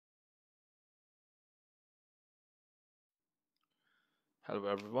Hello,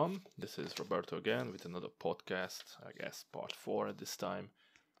 everyone. This is Roberto again with another podcast, I guess part four at this time.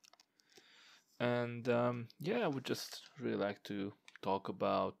 And I would just really like to talk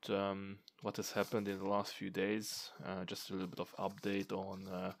about what has happened in the last few days. Just a little bit of update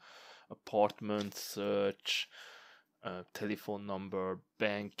on apartment search, telephone number,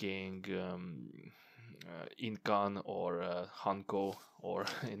 banking, Incan or Hanko, or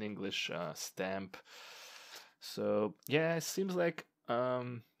in English, stamp. So yeah, it seems like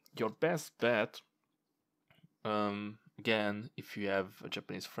your best bet, again, if you have a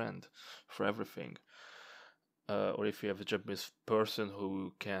Japanese friend for everything, or if you have a Japanese person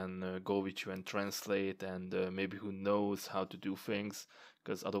who can go with you and translate, and maybe who knows how to do things,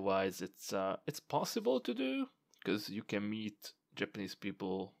 because otherwise it's possible to do, because you can meet Japanese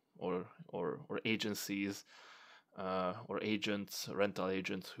people or agencies or agents, rental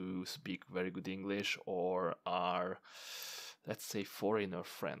agents who speak very good English or are, let's say, foreigner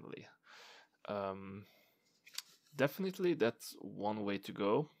friendly. Um, Definitely, that's one way to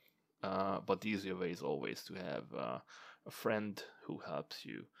go. But the easier way is always to have a friend who helps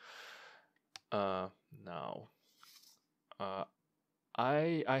you. Uh, Now, uh,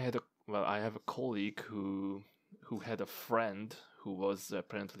 I had I have a colleague who had a friend who was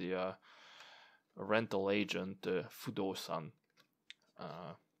apparently a rental agent, Fudosan,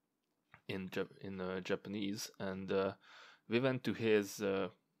 uh, in Japanese, and we went to his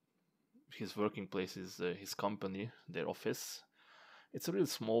working place, his company, their office. It's a really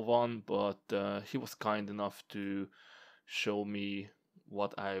small one, but he was kind enough to show me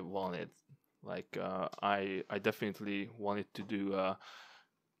what I wanted. Like I definitely wanted to do a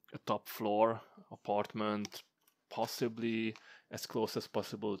top floor apartment, possibly as close as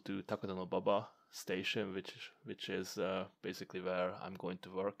possible to Takada station, which is basically where I'm going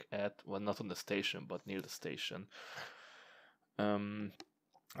to work at. Well, not on the station, but near the station. Um,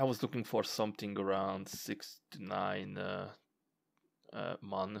 I was looking for something around 6 to 9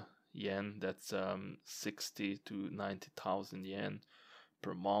 man yen. That's 60 to 90,000 yen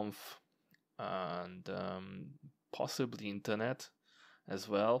per month, and possibly internet as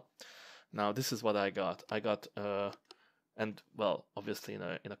well. Now this is what I got. I got and well, obviously in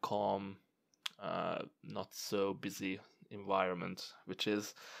a calm, not so busy environment, which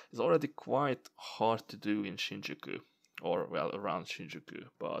is already quite hard to do in Shinjuku, or well, around Shinjuku.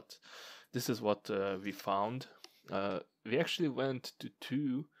 But this is what we found. We actually went to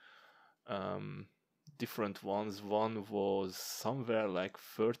two um, different ones. One was somewhere like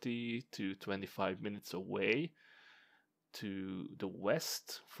 30 to 25 minutes away to the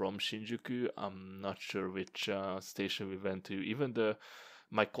west from Shinjuku. I'm not sure which station we went to. Even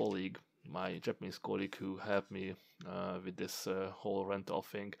my colleague, my Japanese colleague who helped me with this whole rental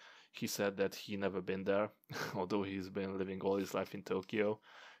thing, he said that he never been there, although he's been living all his life in Tokyo.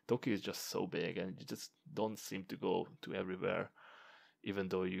 Tokyo is just so big, and you just don't seem to go to everywhere, even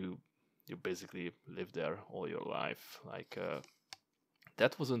though you basically live there all your life. Like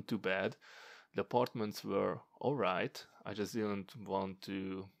that wasn't too bad. The apartments were all right. I just didn't want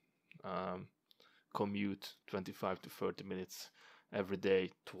to um, commute 25 to 30 minutes every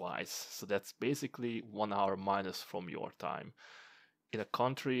day twice. So that's basically 1 hour minus from your time. In a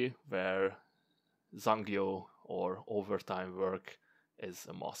country where Zangyo or overtime work is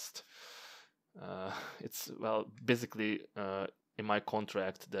a must. It's, well, basically, in my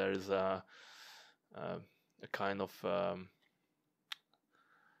contract, there is a kind of a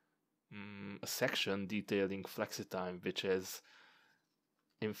section detailing flexitime, which is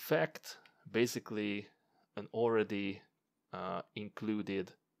in fact basically an already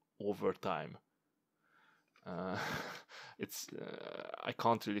included overtime. Uh, it's I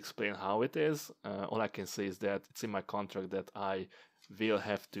can't really explain how it is. All I can say is that it's in my contract that I will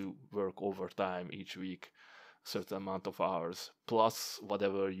have to work overtime each week, a certain amount of hours, plus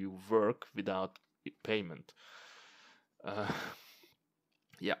whatever you work without payment. Uh,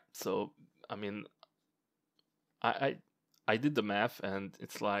 yeah, so I mean, I, I I did the math, and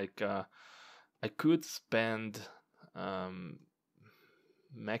it's like I could spend um,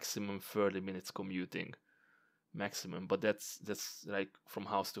 maximum 30 minutes commuting, maximum, but that's like from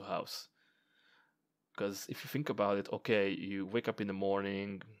house to house. Because if you think about it, okay, you wake up in the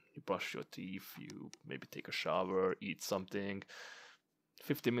morning, you brush your teeth, you maybe take a shower, eat something.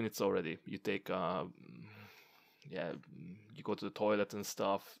 50 minutes already. You take yeah, you go to the toilet and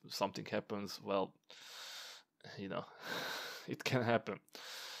stuff. Something happens. Well, you know, it can happen.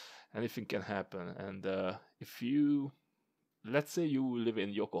 Anything can happen. And if you, let's say you live in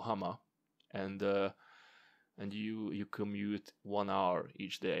Yokohama, and you commute 1 hour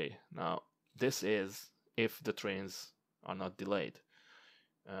each day. Now, this is if the trains are not delayed.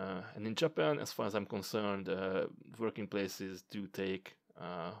 And in Japan, as far as I'm concerned, working places do take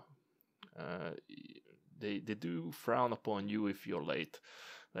they do frown upon you if you're late.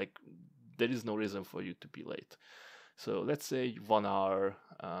 Like, there is no reason for you to be late. So let's say 1 hour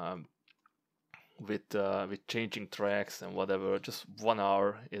with changing tracks and whatever. Just 1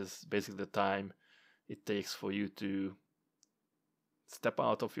 hour is basically the time it takes for you to step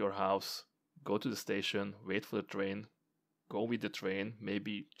out of your house, go to the station, wait for the train, go with the train,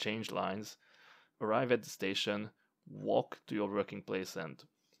 maybe change lines, arrive at the station, walk to your working place, and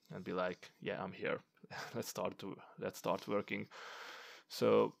be like, yeah, I'm here. let's start working.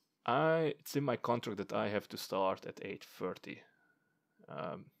 So it's in my contract that I have to start at 8:30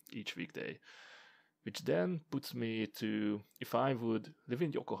 each weekday, which then puts me to, if I would live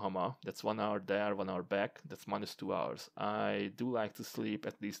in Yokohama, that's 1 hour there, 1 hour back, that's minus 2 hours. I do like to sleep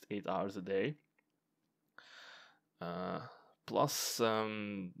at least 8 hours a day. Plus,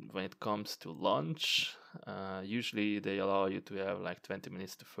 when it comes to lunch, usually they allow you to have like 20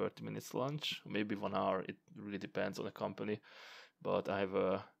 minutes to 30 minutes lunch, maybe 1 hour. It really depends on the company. But I have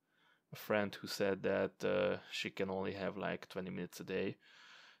a friend who said that she can only have like 20 minutes a day.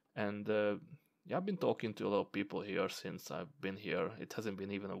 And yeah, I've been talking to a lot of people here since I've been here. It hasn't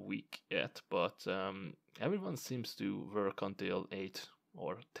been even a week yet, but everyone seems to work until 8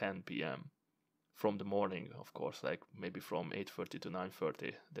 or 10 p.m. from the morning, of course, like maybe from 8:30 to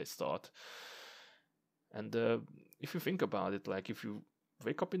 9:30 they start. And if you think about it, like if you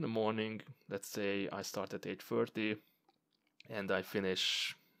wake up in the morning, let's say I start at 8:30 and I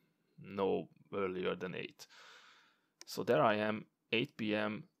finish no earlier than 8. So there I am, 8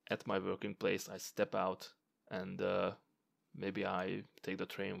 p.m. at my working place. I step out and maybe I take the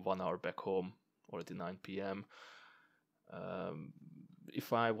train 1 hour back home, already 9 p.m.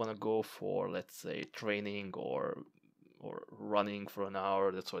 If I want to go for, let's say, training or running for an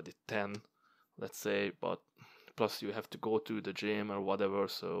hour, that's already 10, let's say, but plus you have to go to the gym or whatever,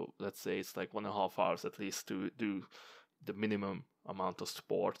 so let's say it's like 1.5 hours at least to do the minimum amount of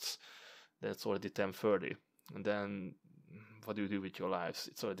sports. That's already 10:30, and then what do you do with your lives?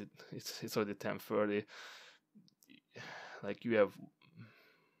 It's already 10:30. Like you have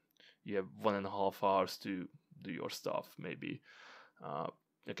 1.5 hours to do your stuff, maybe.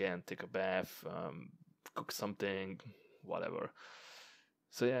 Again, take a bath, cook something, whatever.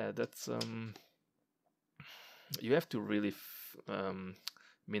 So yeah, that's you have to really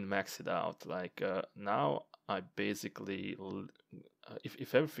min-max it out. Like now I basically,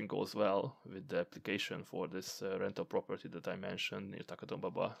 if everything goes well with the application for this rental property that I mentioned near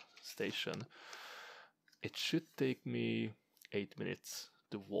Takatonbaba station, it should take me 8 minutes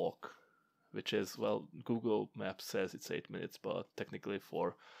to walk, which is, well, Google Maps says it's 8 minutes, but technically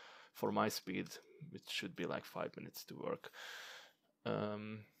for my speed, it should be like 5 minutes to work.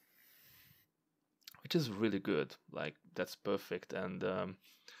 Which is really good. Like, that's perfect. And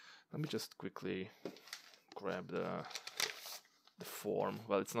let me just quickly grab the form.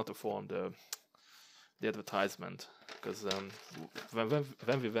 Well, it's not a form, the advertisement, because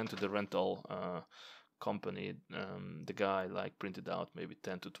when we went to the rental company, the guy like printed out maybe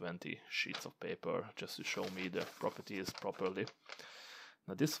 10 to 20 sheets of paper just to show me the properties properly.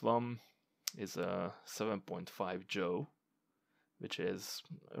 Now this one is a 7.5 Joe, which is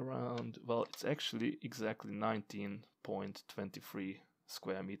around, well, it's actually exactly 19.23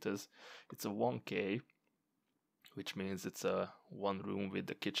 square meters. It's a 1K, which means it's a one room with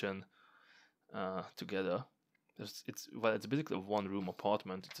the kitchen together. It's basically a one room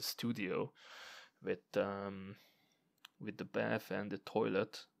apartment. It's a studio with the bath and the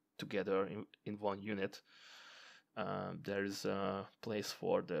toilet together in one unit. There is a place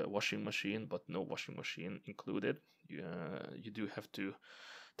for the washing machine, but no washing machine included. You do have to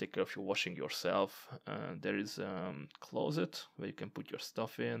take care of your washing yourself. There is a closet where you can put your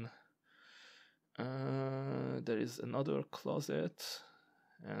stuff in. There is another closet,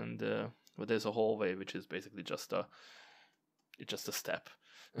 and but there's a hallway which is basically just a step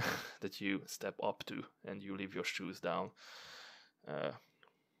that you step up to, and you leave your shoes down.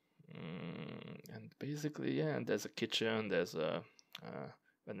 And basically, yeah, and there's a kitchen. There's an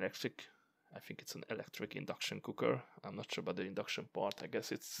electric. I think it's an electric induction cooker. I'm not sure about the induction part. I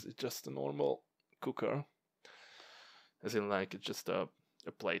guess it's just a normal cooker, as in like it's just a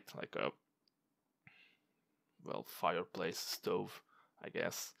plate, like a, well, fireplace stove, I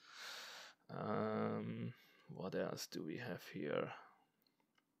guess. What else do we have here?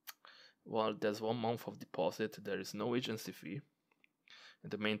 Well, there's 1 month of deposit. There is no agency fee.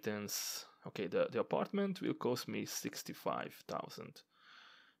 And the maintenance, okay, the apartment will cost me 65,000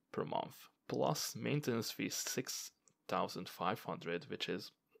 per month, plus maintenance fee 6,500, which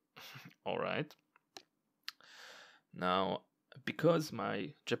is All right. Now, because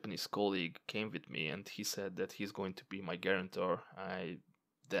my Japanese colleague came with me and he said that he's going to be my guarantor,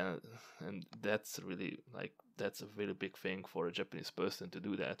 and that's really like that's a really big thing for a Japanese person to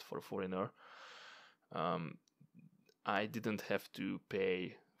do that for a foreigner. Um, I didn't have to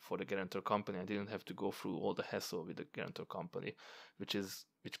pay for the guarantor company. I didn't have to go through all the hassle with the guarantor company, which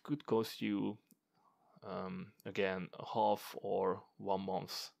could cost you again a half or 1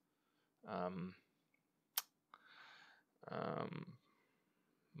 month um, um,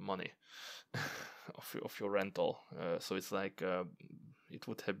 money of your rental. So it's like it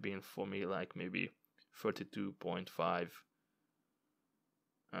would have been for me like maybe 32.5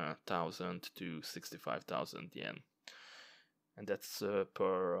 thousand to 65,000 yen, and that's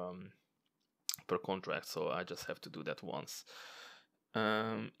per contract. So I just have to do that once.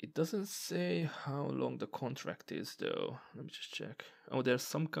 It doesn't say how long the contract is though. Let me just check. Oh, there's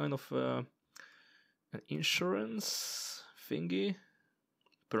some kind of an insurance thingy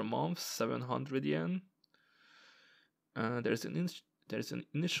per month, 700 yen. There's an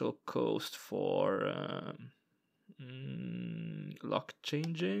initial cost for lock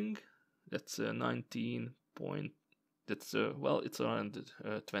changing. That's 19 point. That's well, it's around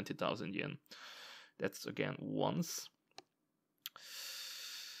 20,000 yen. That's again once.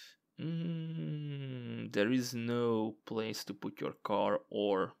 There is no place to put your car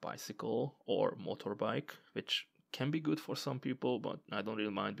or bicycle or motorbike, which can be good for some people, but I don't really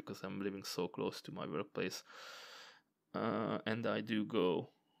mind because I'm living so close to my workplace. And I do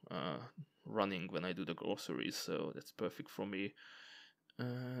go running when I do the groceries, so that's perfect for me.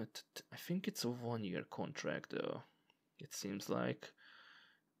 I think it's a 1 year contract, though, it seems like.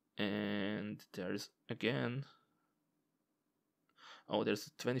 And there's again. Oh, there's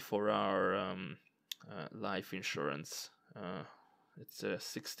a 24-hour life insurance. It's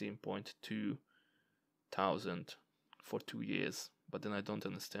 16.2 thousand for 2 years. But then I don't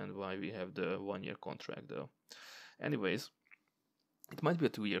understand why we have the 1 year contract, though. Anyways, it might be a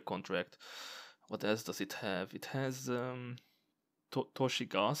 2 year contract. What else does it have? It has Toshi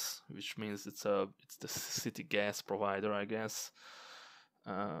Gas, which means it's the city gas provider, I guess.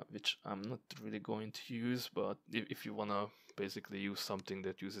 Which I'm not really going to use, but if you wanna basically use something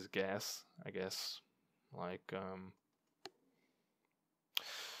that uses gas, I guess, like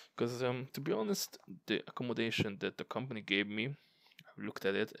because to be honest, the accommodation that the company gave me, I looked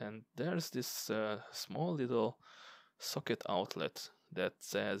at it, and there's this small little socket outlet that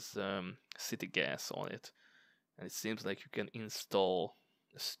says city gas on it, and it seems like you can install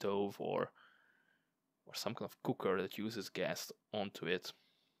a stove or some kind of cooker that uses gas onto it.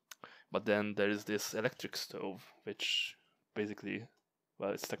 But then there is this electric stove, which basically,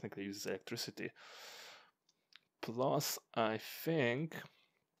 well, it technically uses electricity. Plus, I think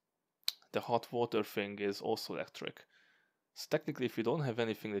the hot water thing is also electric. So technically, if you don't have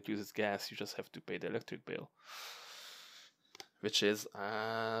anything that uses gas, you just have to pay the electric bill, which is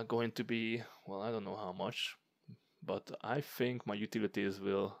going to be, well, I don't know how much, but I think my utilities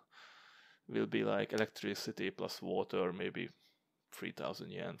will be like electricity plus water, maybe 3,000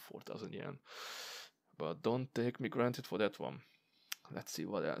 yen, 4,000 yen. But don't take me granted for that one. Let's see,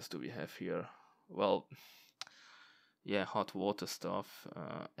 what else do we have here? Well, yeah, hot water stuff.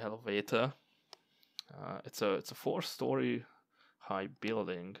 Elevator. It's a 4-story high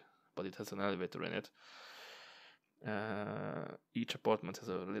building, but it has an elevator in it. Each apartment has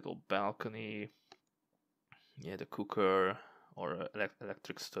a little balcony. Yeah, the cooker or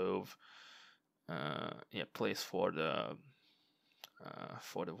electric stove. Yeah, place for the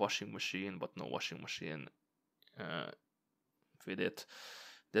washing machine, but no washing machine with it.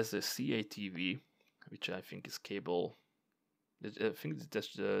 There's a CATV, which I think is cable. I think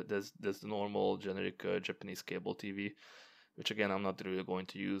that's the normal generic Japanese cable TV, which again I'm not really going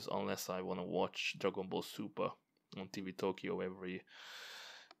to use unless I want to watch Dragon Ball Super on TV Tokyo every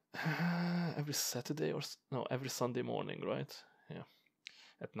Saturday every Sunday morning, right? Yeah,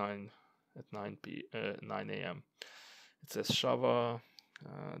 at 9 a.m. It says shower.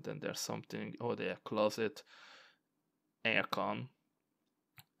 Then there's something. Oh, there, closet, aircon.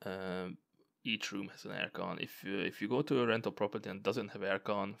 Each room has an aircon. If you go to a rental property and doesn't have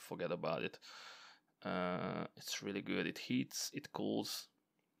aircon, forget about it. It's really good. It heats, it cools,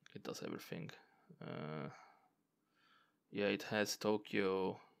 it does everything. Yeah, it has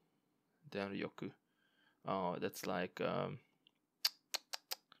Tokyo Denryoku. Oh, that's like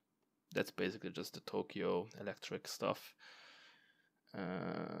that's basically just the Tokyo electric stuff.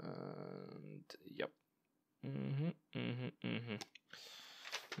 And yep.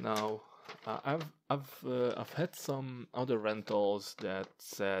 Now I've had some other rentals that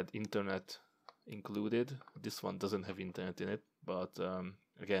said internet included. This one doesn't have internet in it, but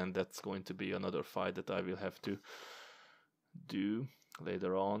again, that's going to be another fight that I will have to do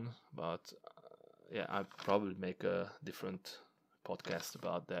later on. But yeah, I'll probably make a different podcast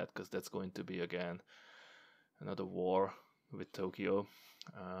about that because that's going to be again another war with Tokyo.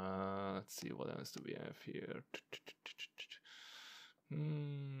 Let's see what else do we have here.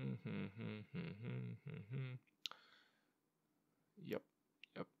 Yep,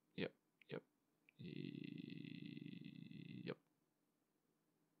 yep, yep, yep, yep.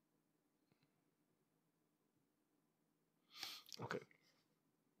 Okay.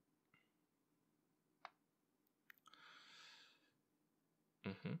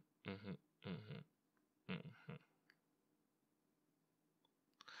 Mm-hmm, mm-hmm, mm-hmm, mm-hmm.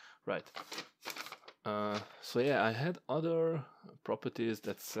 Right. So yeah, I had other properties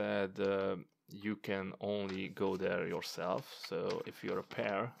that said you can only go there yourself. So if you're a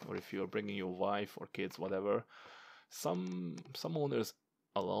pair or if you're bringing your wife or kids, whatever, some owners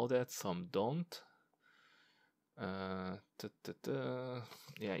allow that, some don't. Yeah,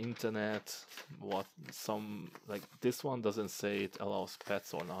 internet. What some like this one doesn't say it allows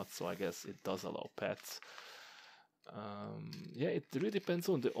pets or not, so I guess it does allow pets. Yeah, it really depends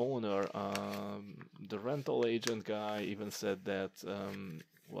on the owner. The rental agent guy even said that,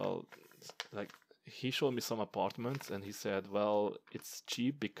 well, like he showed me some apartments and he said, well, it's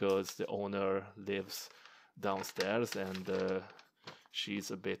cheap because the owner lives downstairs and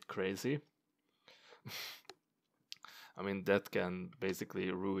she's a bit crazy. I mean, that can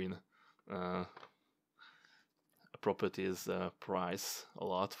basically ruin a property's price a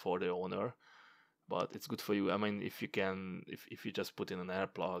lot for the owner. But it's good for you. I mean, if you can, if you just put in an air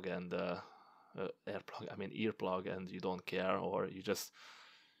plug and earplug, and you don't care, or you're just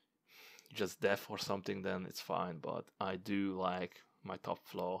deaf or something, then it's fine. But I do like my top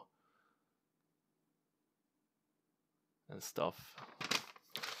floor and stuff.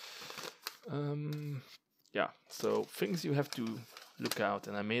 Yeah. So things you have to look out,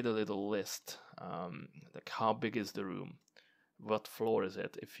 and I made a little list. Like how big is the room? What floor is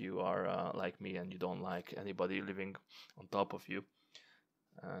it if you are like me and you don't like anybody living on top of you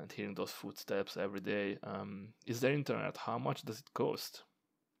and hearing those footsteps every day? Is there internet? How much does it cost?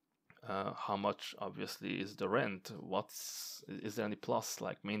 How much obviously is the rent? Is there any plus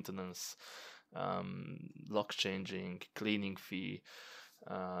like maintenance, lock changing, cleaning fee,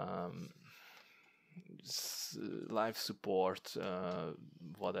 um, life support,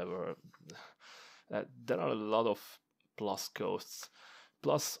 whatever? There are a lot of plus costs.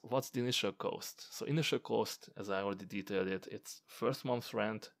 Plus, what's the initial cost? So initial cost, as I already detailed it, it's first month's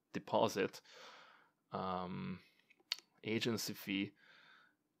rent, deposit, agency fee,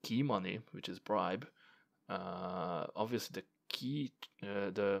 key money, which is bribe, obviously the key,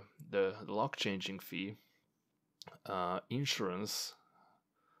 the lock changing fee, insurance,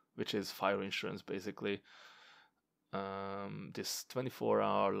 which is fire insurance basically, this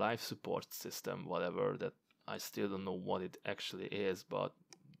 24-hour life support system, whatever, that I still don't know what it actually is, but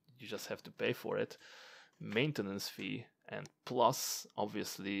you just have to pay for it. Maintenance fee, and plus,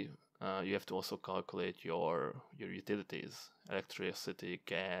 obviously, you have to also calculate your utilities, electricity,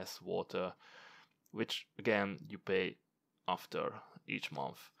 gas, water, which again you pay after each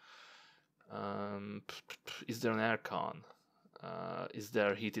month. Is there an aircon? Is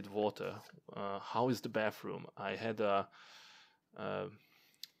there heated water? How is the bathroom? I had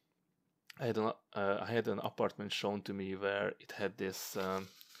an apartment shown to me where it had this.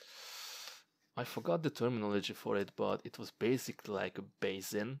 I forgot the terminology for it, but it was basically like a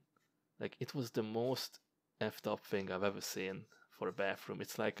basin. Like it was the most effed up thing I've ever seen for a bathroom.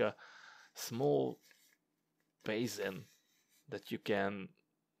 It's like a small basin that you can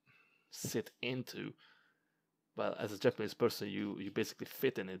sit into. Well, as a Japanese person, you basically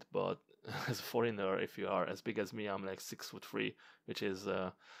fit in it. But as a foreigner, if you are as big as me, I'm like 6'3", which is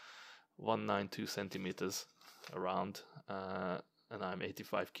 192 centimeters around, and I'm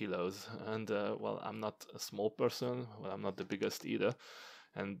 85 kilos. And well, I'm not a small person. Well, I'm not the biggest either.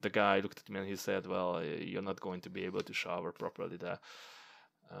 And the guy looked at me and he said, "Well, you're not going to be able to shower properly there.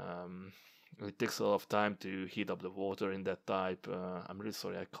 It takes a lot of time to heat up the water in that type." I'm really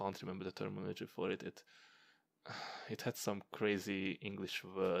sorry, I can't remember the terminology for it. It had some crazy English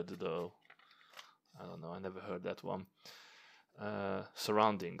word though. I don't know. I never heard that one.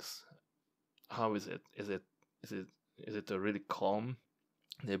 Surroundings. How is it? Is it a really calm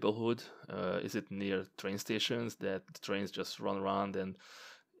neighborhood? Is it near train stations that the trains just run around and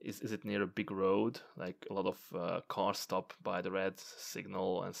is it near a big road, like a lot of cars stop by the red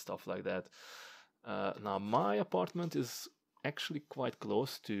signal and stuff like that. Now my apartment is actually quite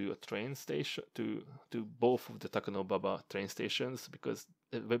close to a train station, to both of the Takanobaba train stations, because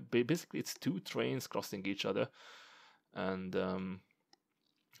basically it's two trains crossing each other. And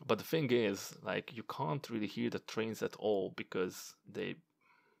but the thing is, like, you can't really hear the trains at all because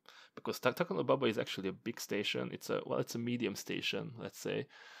Takanobaba is actually a big station. It's a medium station, let's say,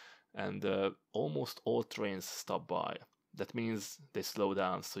 and almost all trains stop by. That means they slow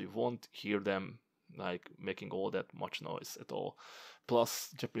down, so you won't hear them like making all that much noise at all. Plus,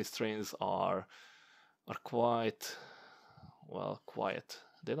 Japanese trains are quite, well, quiet.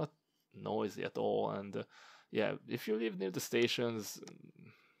 They're not noisy at all, and yeah, if you live near the stations,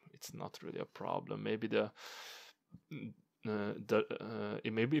 it's not really a problem. Maybe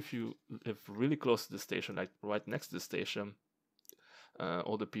maybe if you live really close to the station, like right next to the station,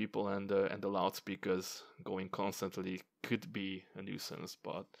 all the people and the loudspeakers going constantly could be a nuisance.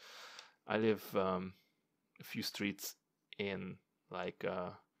 But I live a few streets in like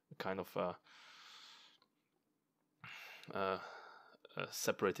a kind of a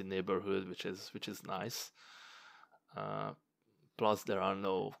separated neighborhood, which is nice. Plus, there are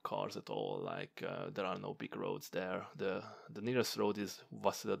no cars at all. Like there are no big roads there. The nearest road is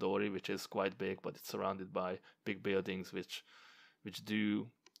Waseda-dori, which is quite big, but it's surrounded by big buildings, which do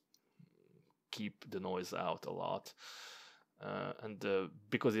keep the noise out a lot. And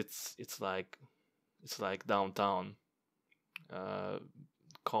because it's like downtown,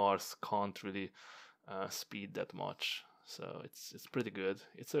 cars can't really speed that much, so it's pretty good.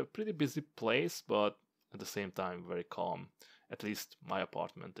 It's a pretty busy place, but at the same time very calm. At least my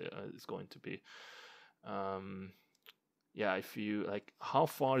apartment is going to be. Yeah, if you like, how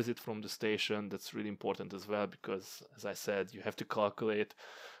far is it from the station? That's really important as well, because as I said, you have to calculate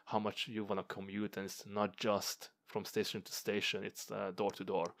how much you want to commute, and it's not just from station to station, it's door to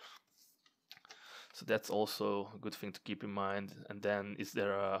door. So that's also a good thing to keep in mind. And then, is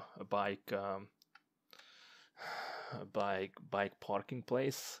there a bike parking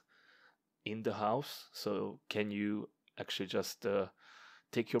place in the house? So can you actually just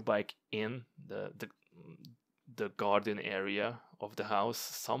take your bike in the garden area of the house?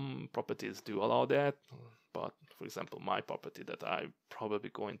 Some properties do allow that, but for example, my property that I'm probably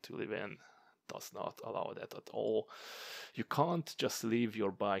going to live in does not allow that at all. You can't just leave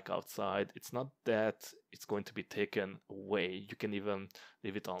your bike outside. It's not that it's going to be taken away. You can even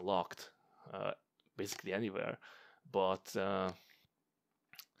leave it unlocked, basically anywhere. But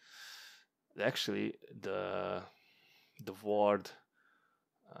actually, the ward,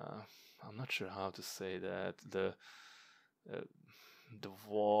 I'm not sure how to say that, the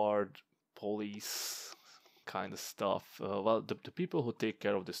ward police kind of stuff. Well, the people who take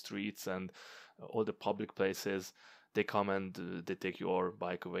care of the streets and all the public places, they come and they take your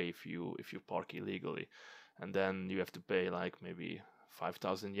bike away if you park illegally, and then you have to pay like maybe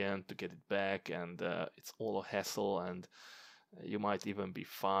 5,000 yen to get it back, and it's all a hassle, and you might even be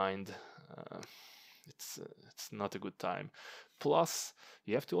fined. It's not a good time. Plus,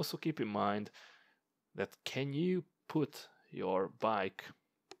 you have to also keep in mind that can you put your bike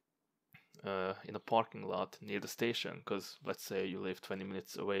in a parking lot near the station? Because let's say you live 20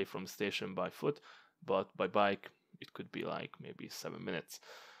 minutes away from the station by foot, but by bike it could be like maybe 7 minutes.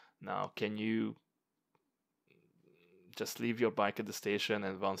 Now, can you just leave your bike at the station,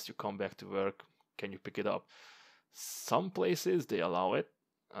 and once you come back to work, can you pick it up? Some places they allow it.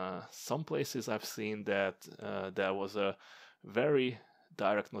 Some places I've seen that there was a very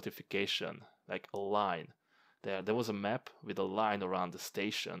direct notification, like a line. There was a map with a line around the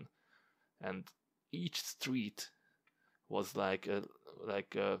station, and each street was like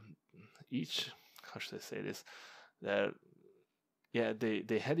each, how should I say this?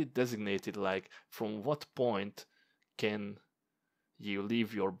 They had it designated, like from what point can you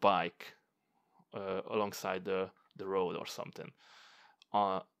leave your bike alongside the road or something.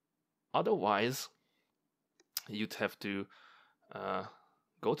 Otherwise, you'd have to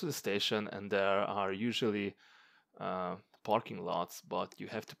go to the station, and there are usually parking lots, but you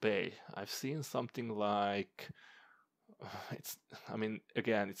have to pay. I've seen something like,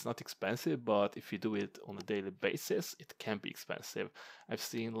 again, it's not expensive, but if you do it on a daily basis, it can be expensive. I've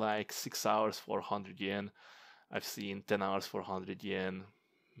seen like 6 hours for 100 yen. I've seen 10 hours for 100 yen.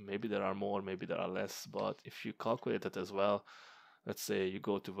 Maybe there are more, maybe there are less, but if you calculate it as well, let's say you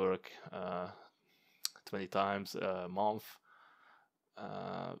go to work 20 times a month,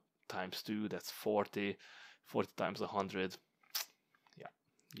 times 2, that's 40 times 100. Yeah,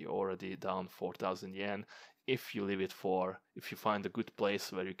 you're already down 4,000 yen. If you find a good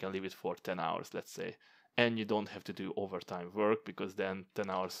place where you can leave it for 10 hours, let's say, and you don't have to do overtime work, because then 10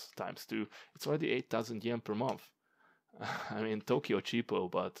 hours times 2, it's already 8,000 yen per month. I mean, Tokyo cheapo,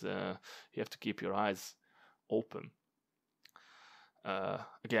 but you have to keep your eyes open.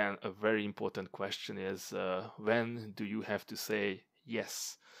 Again, a very important question is, when do you have to say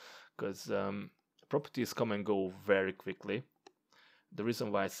yes? Because properties come and go very quickly. The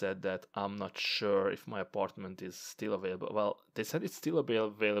reason why I said that I'm not sure if my apartment is still available. Well, they said it's still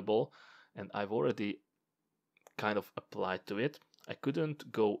available, and I've already kind of applied to it. I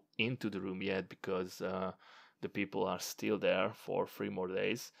couldn't go into the room yet because the people are still there for 3 more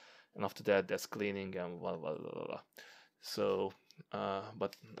days, and after that there's cleaning and blah blah blah blah. So,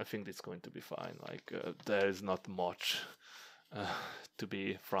 but I think it's going to be fine. Like there is not much to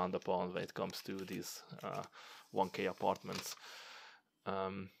be frowned upon when it comes to these 1K apartments.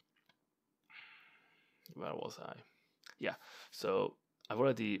 Where was I? Yeah, so I've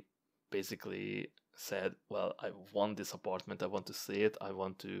already basically said, well, I want this apartment, I want to see it, I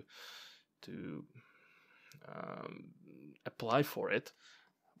want to apply for it.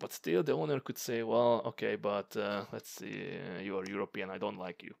 But still, the owner could say, well, okay, but let's see, you are European, I don't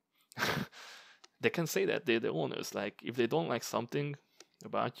like you. They can say that, they're the owners. Like, if they don't like something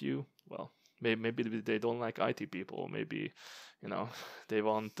about you, well, maybe they don't like IT people, maybe, they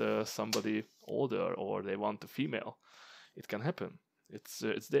want somebody older, or they want a female. It can happen.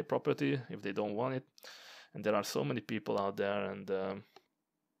 It's their property if they don't want it. And there are so many people out there, and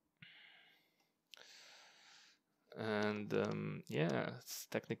yeah, it's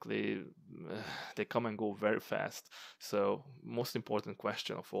technically they come and go very fast. So most important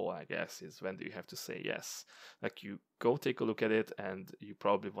question of all, I guess, is when do you have to say yes? Like, you go take a look at it, and you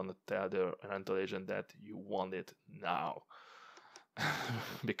probably want to tell the rental agent that you want it now.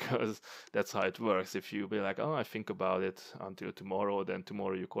 Because that's how it works. If you be like, oh, I think about it until tomorrow, then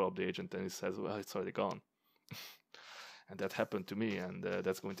tomorrow you call up the agent and he says, well, it's already gone. And that happened to me, and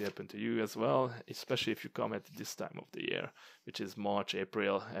that's going to happen to you as well, especially if you come at this time of the year, which is March,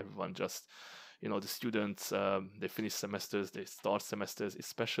 April. Everyone just, the students, they finish semesters, they start semesters,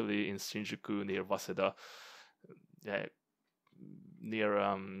 especially in Shinjuku near Waseda, near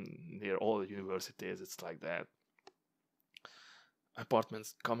all the universities. It's like that.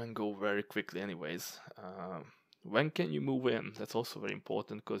 Apartments come and go very quickly anyways. When can you move in? That's also very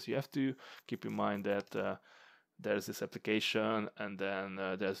important, because you have to keep in mind that there's this application, and then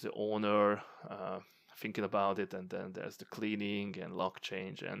there's the owner thinking about it, and then there's the cleaning and lock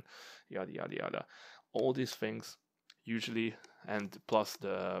change and yada yada yada. All these things usually, and plus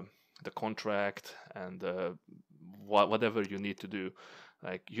the contract and whatever you need to do.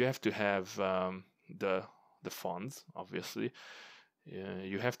 Like, you have to have the funds, obviously.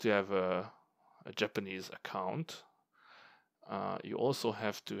 You have to have a Japanese account. You also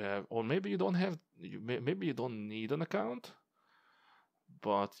have to have, or maybe you don't have, maybe you don't need an account,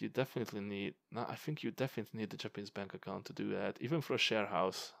 but you definitely need, I think you definitely need the Japanese bank account to do that. Even for a share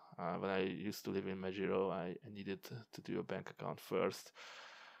house, when I used to live in Majiro, I needed to do a bank account first.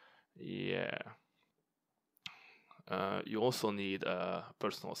 Yeah. You also need a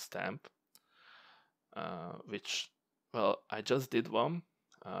personal stamp, which, well, I just did one.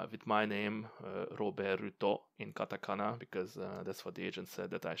 With my name, Roberuto, in katakana, because that's what the agent said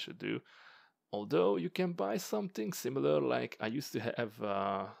that I should do. Although you can buy something similar, like I used to have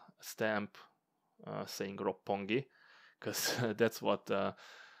a stamp saying Roppongi, because that's what the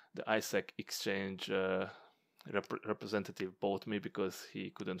ISEC exchange representative bought me, because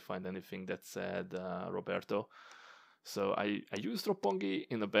he couldn't find anything that said Roberto. So I used Roppongi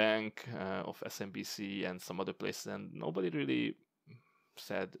in a bank of SMBC and some other places, and nobody really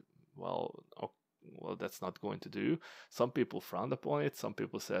said, well, that's not going to do. Some people frowned upon it. Some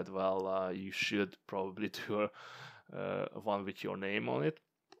people said, well, you should probably do one with your name on it.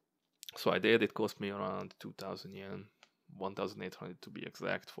 So I did. It cost me around 2,000 yen, 1,800 to be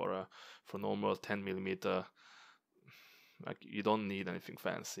exact, for normal 10 millimeter. Like, you don't need anything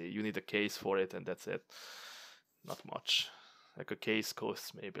fancy. You need a case for it, and that's it. Not much. Like, a case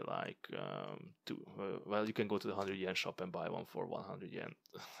costs maybe like well, you can go to the 100 yen shop and buy one for 100 yen.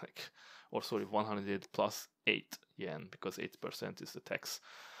 100 plus 8 yen, because 8% is the tax,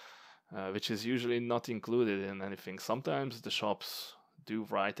 which is usually not included in anything. Sometimes the shops do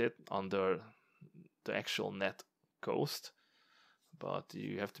write it under the actual net cost, but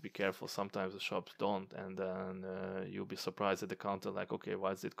you have to be careful. Sometimes the shops don't, and then you'll be surprised at the counter, like, okay, why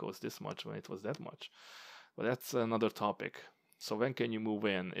does it cost this much when it was that much? But that's another topic. So when can you move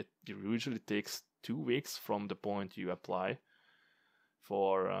in? It usually takes 2 weeks from the point you apply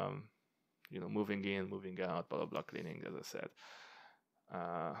for moving in, moving out, blah blah blah, cleaning, as I said.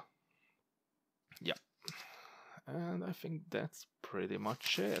 Yeah, and I think that's pretty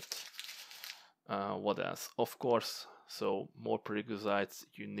much it. What else? Of course, so more prerequisites,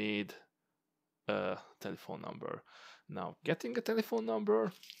 you need a telephone number. Now, getting a telephone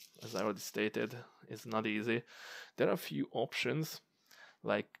number, as I already stated, is not easy. There are a few options.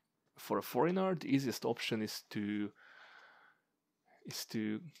 Like for a foreigner, the easiest option is to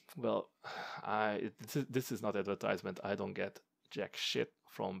well, this is not advertisement. I don't get jack shit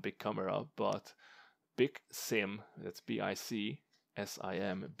from Big Camera, but Big Sim, that's BICSIM,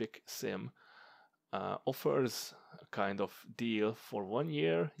 Big Sim, offers a kind of deal. For 1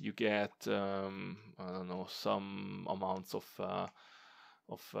 year. You get I don't know, some amounts of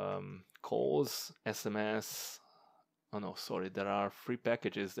calls, SMS. Oh no, sorry, there are 3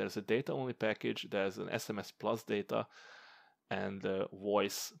 packages. There's a data only package, there's an SMS plus data, and the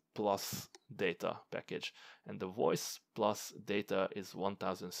voice plus data package. And the voice plus data is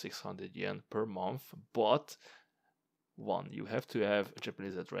 1,600 yen per month, but you have to have a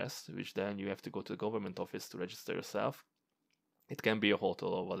Japanese address, which then you have to go to the government office to register yourself. It can be a hotel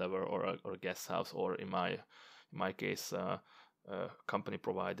or whatever, or a guest house, or in my case, a company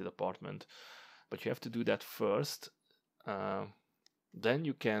provided apartment. But you have to do that first. Then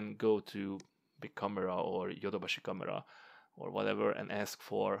you can go to Big Camera or Yodobashi Camera or whatever and ask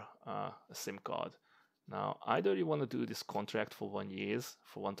for a SIM card. Now, either you want to do this contract for 1 year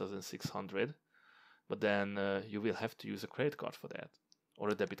for 1,600, but then you will have to use a credit card for that, or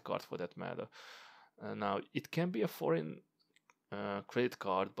a debit card for that matter. Now, it can be a foreign credit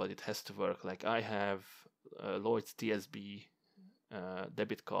card, but it has to work. Like I have Lloyd's TSB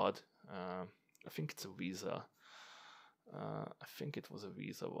debit card. I think it's a Visa. I think it was a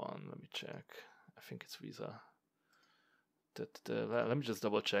Visa one. Let me check. I think it's Visa. Let me just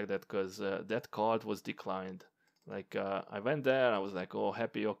double check that, because that card was declined. Like I went there, I was like, oh,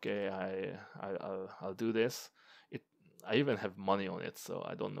 happy, okay, I'll do this. I even have money on it, so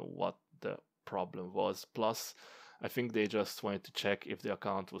I don't know what the problem was. Plus, I think they just wanted to check if the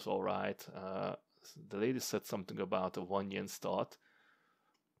account was all right. The lady said something about a 1 yen start.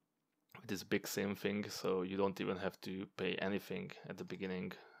 This big same thing, so you don't even have to pay anything at the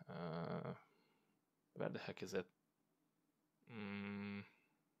beginning. Where the heck is it?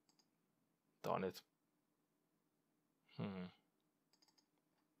 Darn it.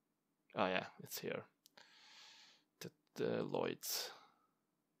 Oh yeah, it's here. The Lloyd's.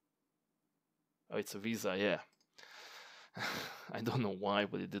 Oh, it's a Visa, yeah. I don't know why,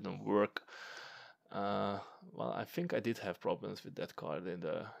 but it didn't work. Well, I think I did have problems with that card in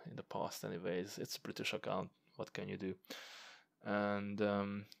the past anyways. It's a British account, what can you do? And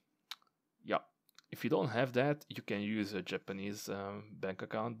yeah, if you don't have that, you can use a Japanese bank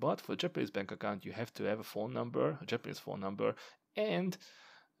account, but for a Japanese bank account you have to have a phone number, a Japanese phone number, and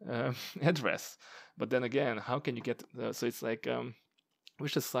address. But then again, how can you get so it's like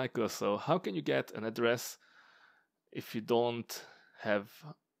vicious cycle. So how can you get an address if you don't have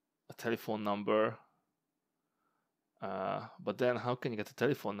a telephone number? But then how can you get a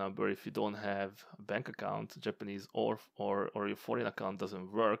telephone number if you don't have a bank account, Japanese, or your foreign account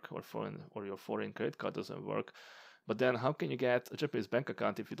doesn't work, or your foreign credit card doesn't work? But then how can you get a Japanese bank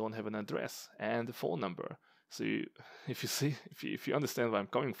account if you don't have an address and a phone number? So if you understand where I'm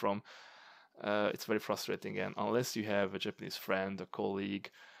coming from, it's very frustrating. And unless you have a Japanese friend, a colleague,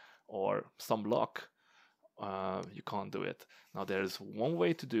 or some luck, you can't do it. Now there's one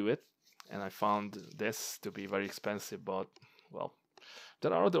way to do it, and I found this to be very expensive, but well,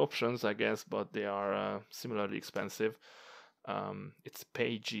 there are other options, I guess, but they are similarly expensive. It's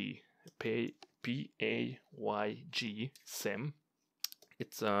Payg, P-A-Y-G SIM.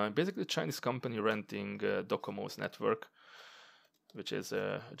 It's basically a Chinese company renting Docomo's network, which is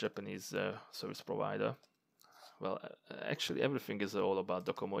a Japanese service provider. Well, actually everything is all about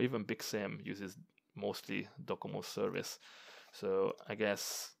Docomo. Even Big Sim uses mostly Docomo service. So I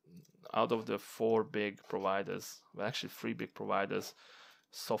guess out of the 4 big providers, well, actually 3 big providers,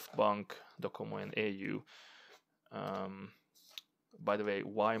 SoftBank, Docomo, and au. By the way,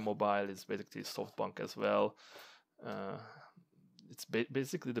 Y Mobile is basically SoftBank as well. It's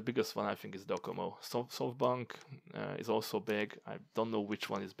basically the biggest one, I think, is Docomo. SoftBank is also big. I don't know which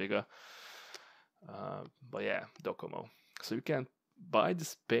one is bigger. But yeah, Docomo. So you can buy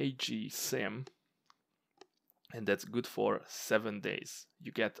this Payg SIM, and that's good for 7 days.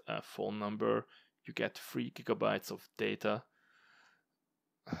 You get a phone number, you get 3 gigabytes of data,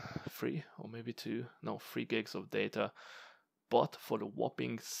 3 or maybe 2, no, 3 gigs of data, but for the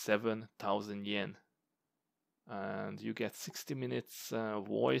whopping 7,000 yen. and you get 60 minutes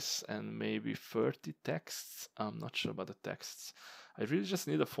voice and maybe 30 texts. I'm not sure about the texts. I really just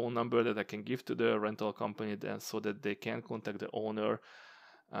need a phone number that I can give to the rental company then, so that they can contact the owner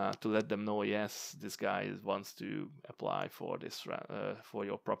to let them know, yes, this guy wants to apply for this for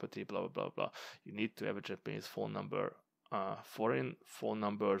your property, blah blah blah blah. You need to have a Japanese phone number. Foreign phone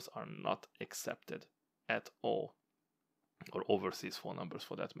numbers are not accepted at all, or overseas phone numbers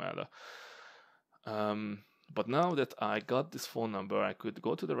for that matter. But now that I got this phone number, I could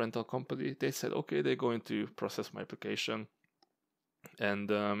go to the rental company. They said, okay, they're going to process my application. And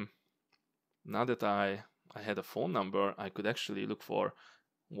now that I had a phone number, I could actually look for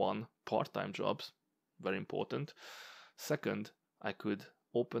one, part-time jobs, very important. Second, I could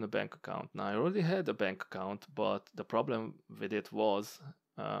open a bank account. Now I already had a bank account, but the problem with it was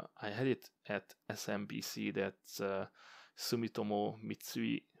I had it at SMBC, that's Sumitomo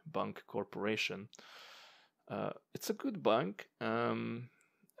Mitsui Bank Corporation. It's a good bank.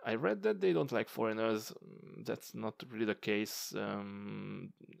 I read that they don't like foreigners. That's not really the case.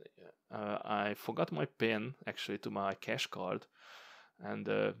 I forgot my PIN actually to my cash card, and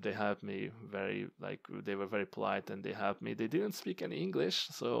they helped me they were very polite, and they helped me. They didn't speak any English,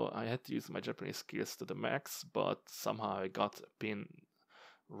 so I had to use my Japanese skills to the max, but somehow I got a PIN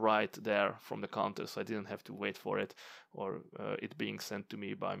right there from the counter, so I didn't have to wait for it or it being sent to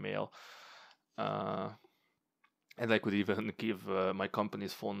me by mail. And I could even give my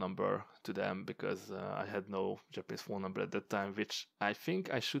company's phone number to them, because I had no Japanese phone number at that time, which I think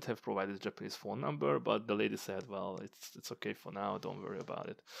I should have provided a Japanese phone number, but the lady said, well, it's okay for now, don't worry about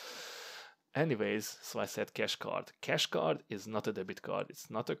it. Anyways, so I said cash card. Cash card is not a debit card. It's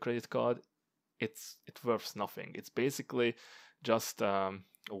not a credit card. It worth nothing. It's basically just a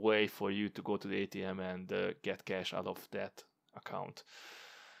way for you to go to the ATM and get cash out of that account.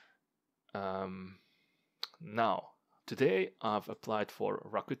 Now, today I've applied for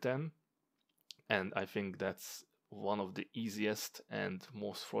Rakuten, and I think that's one of the easiest and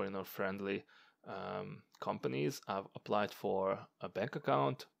most foreigner-friendly companies. I've applied for a bank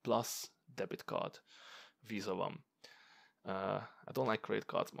account plus debit card, Visa one. I don't like credit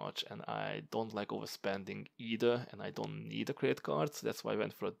cards much, and I don't like overspending either, and I don't need a credit card, so that's why I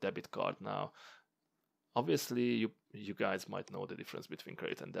went for a debit card now. Obviously, you guys might know the difference between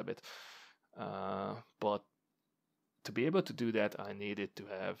credit and debit, but to be able to do that, I needed to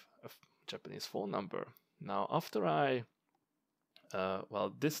have a Japanese phone number. Now, after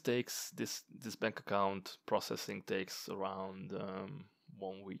this bank account processing takes around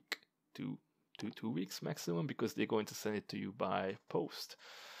 1 week to 2 weeks maximum, because they're going to send it to you by post.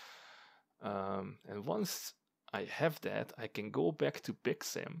 And once I have that, I can go back to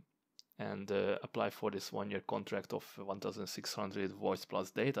Bixim and apply for this 1-year contract of 1,600 voice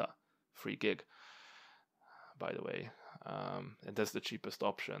plus data, 3 gig, by the way. And that's the cheapest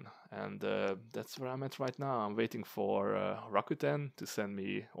option. And that's where I'm at right now. I'm waiting for Rakuten to send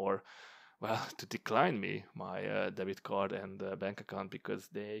me, to decline me my debit card and bank account, because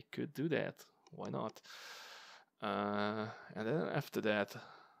they could do that. Why not? And then after that,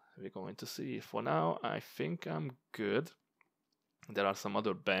 we're going to see. For now, I think I'm good. There are some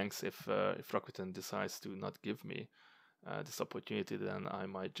other banks. If Rakuten decides to not give me this opportunity, then I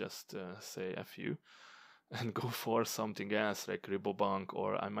might just say F you and go for something else like Ribobank,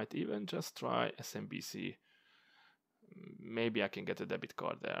 or I might even just try SMBC. Maybe I can get a debit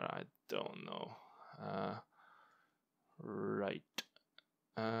card there. I don't know. Right.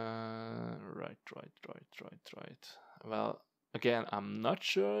 Well, again, I'm not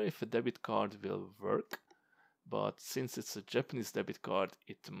sure if a debit card will work, but since it's a Japanese debit card,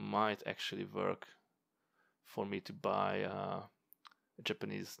 it might actually work for me to buy a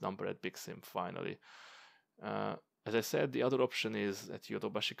Japanese number at Bixim finally. As I said, the other option is at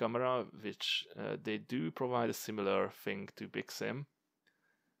Yodobashi Camera, which they do provide a similar thing to Bixim.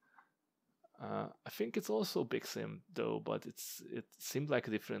 I think it's also Bixim though, but it seemed like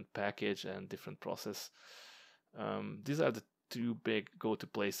a different package and different process. These are the 2 big go-to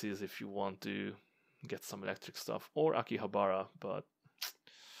places if you want to get some electric stuff, or Akihabara, but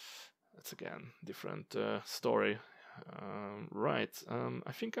that's again different story. Right.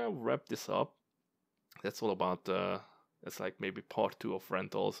 I think I'll wrap this up. That's all about it's like maybe part 2 of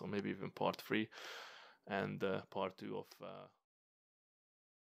rentals, or maybe even part 3, and part 2 of